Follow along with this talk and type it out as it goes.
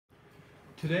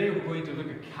Today we're going to look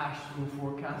at cash flow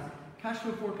forecasting. Cash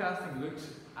flow forecasting looks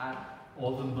at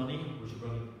all the money which is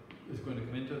going to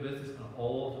come into a business and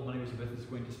all the money which a business is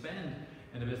going to spend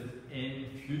in a business in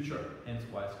future, hence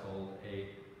why it's called a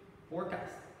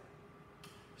forecast.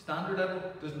 Standard level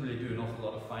doesn't really do an awful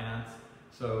lot of finance,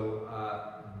 so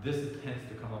this tends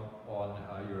to come up on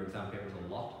your exam papers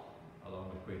a lot, along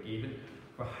with break even.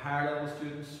 For higher level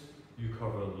students, you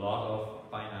cover a lot of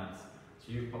finance.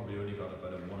 So you've probably only got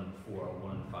about a 1 in 4 or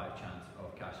 1 in 5 chance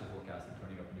of cash flow forecasting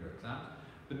turning up in your exams.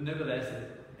 But nevertheless,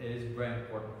 it is very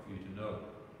important for you to know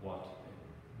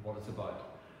what it's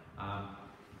about.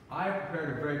 I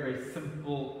prepared a very, very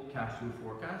simple cash flow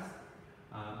forecast.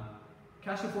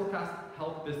 Cash flow forecasts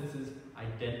help businesses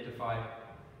identify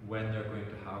when they're going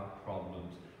to have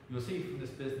problems. You'll see from this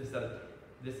business that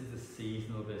this is a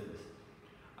seasonal business.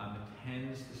 It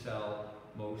tends to sell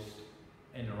most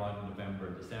in around November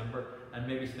and December, and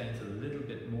maybe spends a little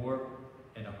bit more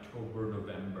in October,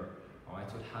 November.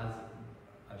 Alright, so it has,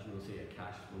 as you will see, a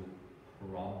cash flow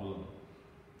problem.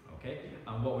 Okay,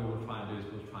 and what we will try and do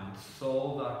is we'll try and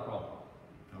solve that problem.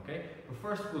 Okay, but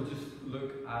first we'll just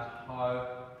look at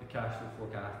how the cash flow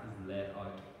forecast is laid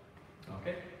out.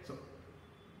 Okay, so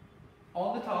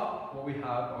on the top, what we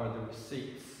have are the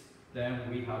receipts, then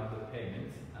we have the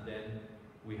payments, and then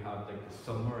we have the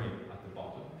summary at the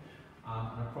bottom.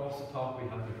 And across the top we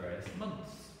have the various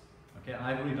months. Okay, and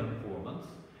I've only done 4 months.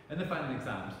 In the final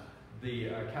exams, the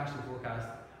cash flow forecast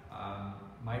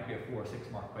might be a 4 or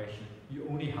 6 mark question. You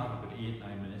only have about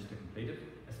 8-9 minutes to complete it.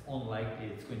 It's unlikely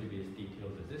it's going to be as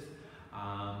detailed as this.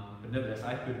 But nevertheless,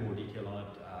 I put more detail on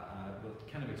it, and I will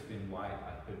kind of explain why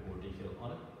I put more detail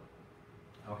on it.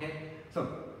 Okay, so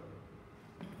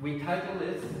we title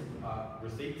this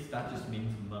receipts, that just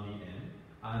means money in.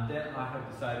 And then I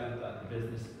have decided that the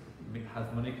business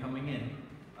has money coming in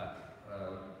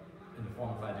the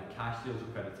form of either cash sales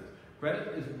or credit sales.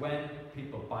 Credit is when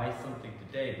people buy something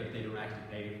today, but they don't actually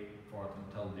pay for it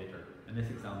until later. In this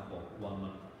example, 1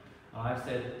 month. And I've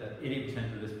said that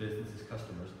 80% of this business's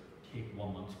customers take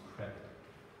 1 month's credit.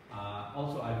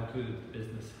 Also, I've included the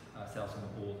business sells some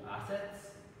old assets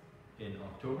in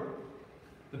October.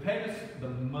 The payments, the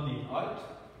money out.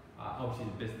 Obviously,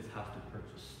 the business has to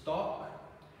purchase stock.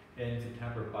 In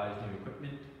September, it buys new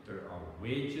equipment. There are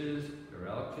wages, there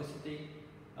are electricity.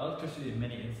 Electricity in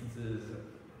many instances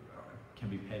can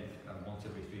be paid once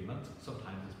every 3 months.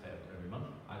 Sometimes it's paid every month.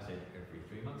 I say every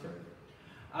 3 months here.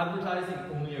 Advertising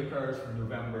only occurs from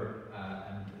November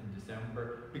and in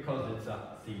December because it's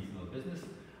a seasonal business.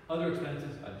 Other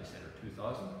expenses, I just said, are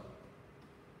 2,000.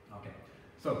 Okay,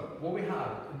 so what we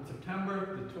have in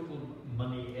September, the total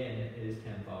money in is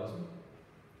 10,000.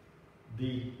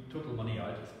 The total money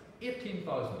out is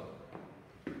 18,000.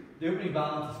 The opening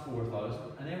balance is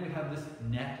 4,000, and then we have this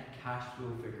net cash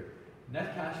flow figure.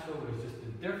 Net cash flow is just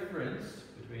the difference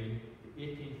between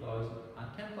 18,000 and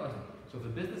 10,000. So if the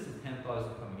business is 10,000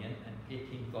 coming in and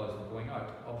 18,000 going out,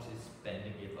 obviously it's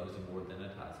spending 8,000 more than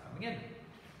it has coming in.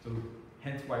 So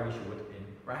hence why we show it in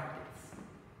brackets.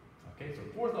 Okay, so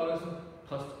 4,000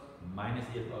 plus minus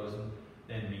 8,000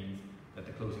 then means that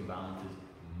the closing balance is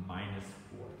minus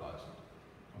 4,000.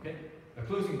 Okay, the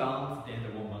closing balance at the end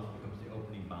of 1 month becomes the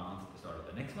opening balance at the start of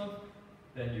the next month.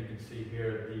 Then you can see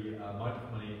here the amount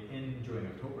of money in during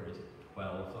October is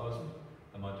 12,000.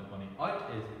 The amount of money out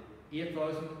is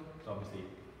 8,000. So obviously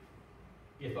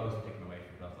 8,000 taken away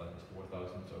from 12,000 is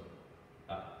 4,000. So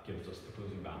that gives us the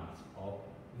closing balance of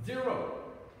 0.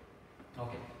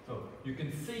 Okay, so you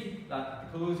can see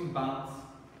that the closing balance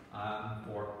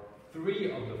for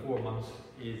 3 of the 4 months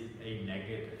is a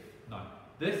negative. Now,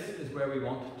 this is where we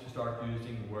want to start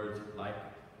using words like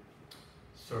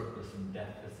surplus and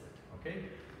deficit. Okay,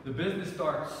 the business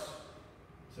starts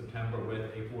September with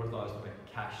a 4,000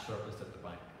 cash surplus at the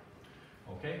bank.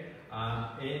 Okay,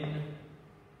 in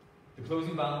the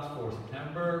closing balance for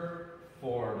September,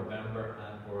 for November,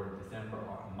 and for December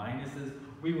are minuses.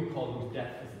 We will call those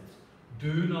deficits.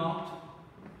 Do not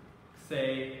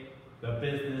say the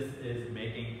business is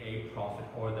making a profit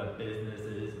or the business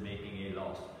is making a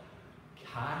loss.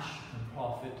 Cash and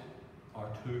profit are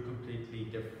 2 completely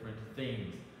different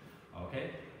things.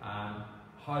 Okay,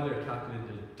 how they're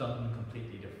calculated is done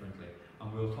completely differently,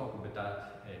 and we'll talk about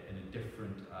that in a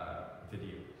different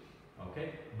video.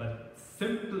 Okay, but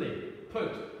simply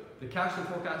put, the cash flow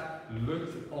forecast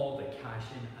looks at all the cash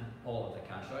in and all of the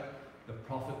cash out. The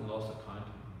profit and loss account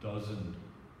doesn't.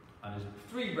 And there's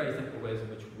 3 very simple ways in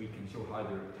which we can show how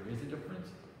there is a difference.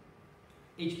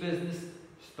 Each business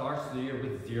starts the year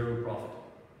with 0 profit.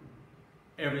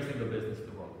 Every single business in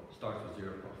the world starts with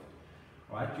 0 profit.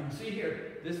 Alright, you can see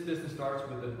here, this business starts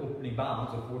with an opening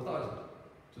balance of 4,000.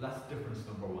 So that's difference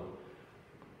number one.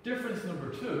 Difference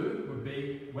number two would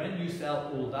be when you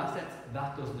sell old assets,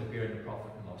 that doesn't appear in the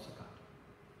profit and loss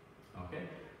account. Okay?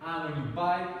 And when you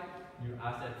buy new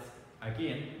assets,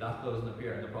 again, that doesn't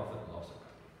appear in the profit and loss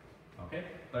account. Okay?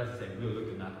 But as I say, we'll look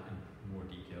at that in more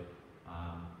detail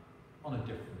on a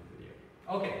different video.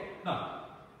 Okay, now,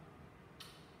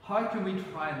 how can we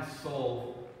try and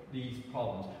solve these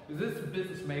problems? Because this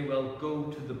business may well go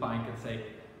to the bank and say,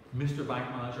 Mr. Bank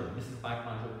Manager, Mrs. Bank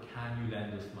Manager, can you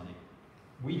lend us money?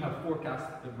 We have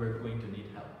forecasts that we're going to need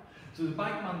help. So the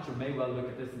bank manager may well look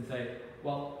at this and say,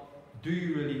 well, do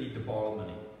you really need to borrow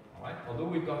money? All right? Although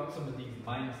we've got some of these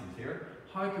minuses here,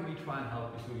 how can we try and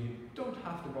help you so you don't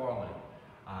have to borrow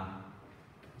money?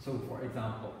 So for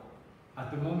example,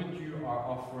 at the moment you are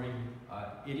offering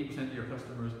 80% of your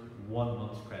customers 1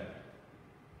 month's credit.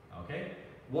 Okay?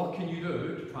 What can you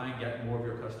do to try and get more of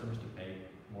your customers to pay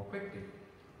more quickly?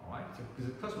 All right? So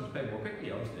because if customers pay more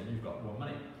quickly, obviously then you've got more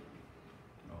money.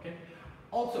 Okay?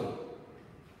 Also,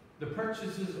 the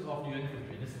purchases of new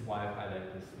inventory, this is why I've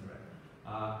highlighted this in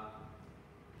red.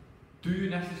 Do you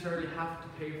necessarily have to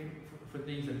pay for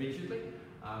these immediately?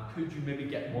 Could you maybe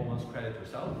get 1 month's credit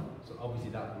yourself? So obviously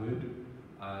that would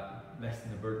lessen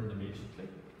the burden immediately.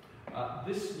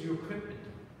 This new equipment,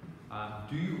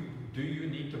 do you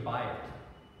need to buy it?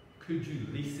 Could you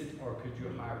lease it or could you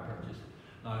hire purchase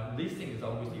it? Now leasing is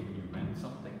obviously when you rent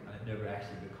something and it never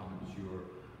actually becomes your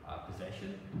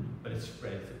possession, but it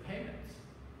spreads the payments.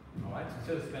 All right, so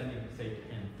instead of spending say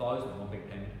 10,000 on one big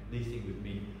payment, leasing would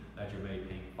mean that you're maybe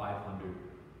paying 500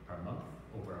 per month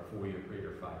over a 4-year period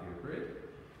or 5-year period.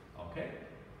 Okay.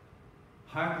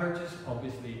 Hire purchase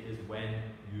obviously is when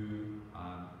you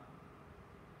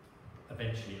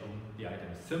eventually own the item.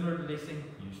 Similar to leasing,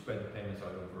 you spread the payments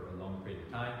out over a long period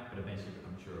of time, but eventually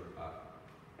becomes your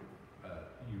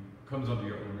comes under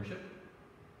your ownership.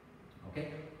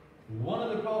 Okay. One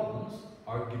of the problems,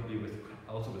 arguably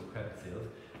also with credit sales,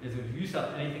 is if you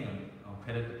sell anything on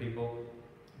credit to people,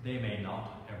 they may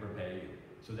not ever pay you.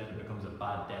 So then it becomes a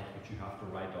bad debt which you have to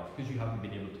write off because you haven't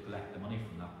been able to collect the money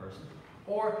from that person.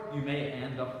 Or you may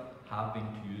end up having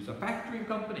to use a factoring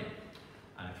company.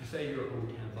 And if you say you're owed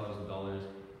 $10,000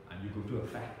 and you go to a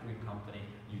factoring company,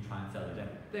 you try and sell to them,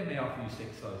 they may offer you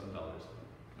 $6,000.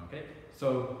 Okay?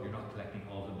 So you're not collecting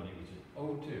all the money which is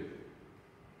owed to you.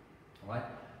 Alright?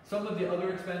 Some of the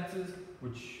other expenses,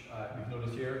 which you've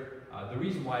noticed here, the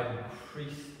reason why I've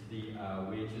increased the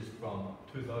wages from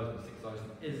 2,000 to 6,000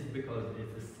 is because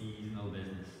it's a seasonal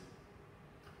business.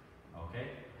 Okay?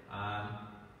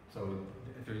 So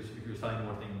if you're selling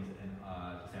more things in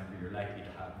December, you're likely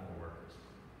to have more workers.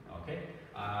 Okay?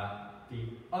 The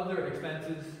other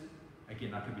expenses,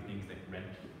 again, that could be things like rent,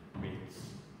 rates,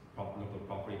 local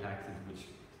property taxes, which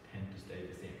tend to stay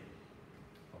the same.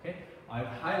 Okay? I've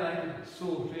highlighted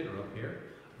sole trader up here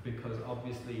because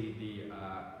obviously the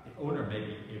owner may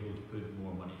be able to put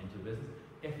more money into the business.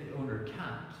 If the owner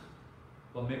can't,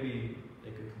 well, maybe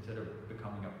they could consider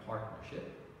becoming a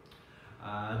partnership,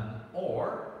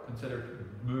 or consider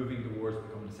moving towards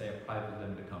becoming, say, a private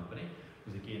limited company,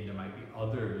 because again, there might be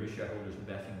other new shareholders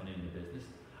investing money in the business,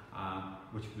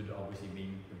 which would obviously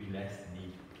mean there'd be less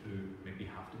need to maybe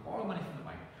have to borrow money from the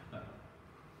bank. Now,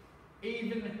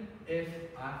 even if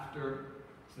after,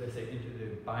 so let's say, into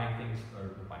the buying things, or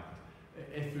buying things,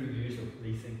 if through the use of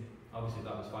leasing, obviously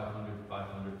that was 500,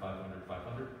 500, 500,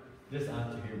 500, this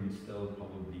answer here would still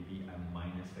probably be a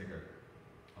minus figure.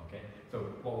 Okay, so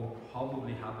what will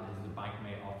probably happen is the bank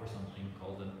may offer something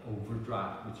called an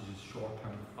overdraft, which is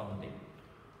short-term funding.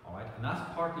 All right, and that's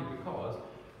partly because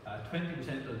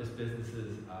 20% of this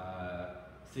business's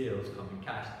sales come in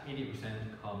cash,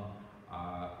 80% come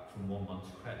from 1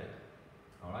 month's credit.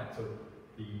 All right, so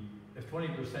if 20%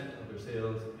 of their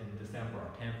sales in December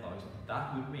are 10,000,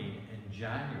 that would mean in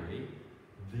January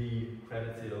the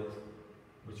credit sales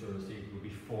which are received will be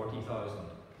 40,000.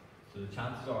 So the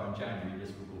chances are in January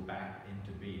this will go back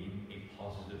into being a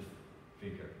positive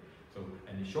figure. So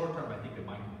in the short term, I think the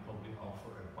bank will probably offer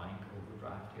a bank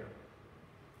overdraft here.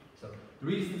 So the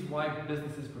reasons why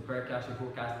businesses prepare cash flow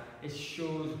forecast, it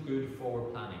shows good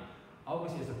forward planning.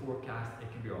 Obviously, as a forecast,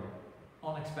 it can be wrong.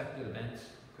 Unexpected events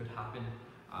could happen,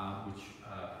 which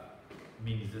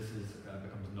means this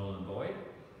becomes null and void.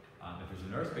 If there's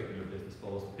an earthquake and your business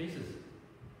falls to pieces,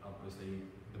 obviously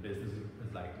the business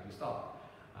is likely to stop.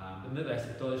 But nevertheless,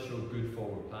 it does show good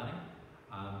forward planning.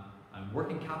 And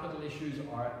working capital issues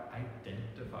are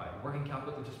identified. Working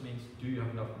capital just means, do you have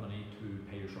enough money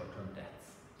to pay your short-term debts?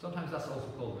 Sometimes that's also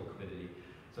called liquidity.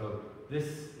 So this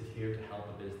is here to help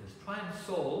a business try and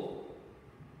solve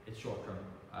its short-term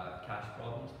cash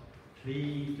problems.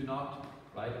 Please do not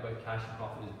write about cash and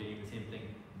profit as being the same thing.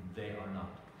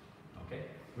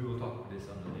 this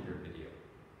on a later video.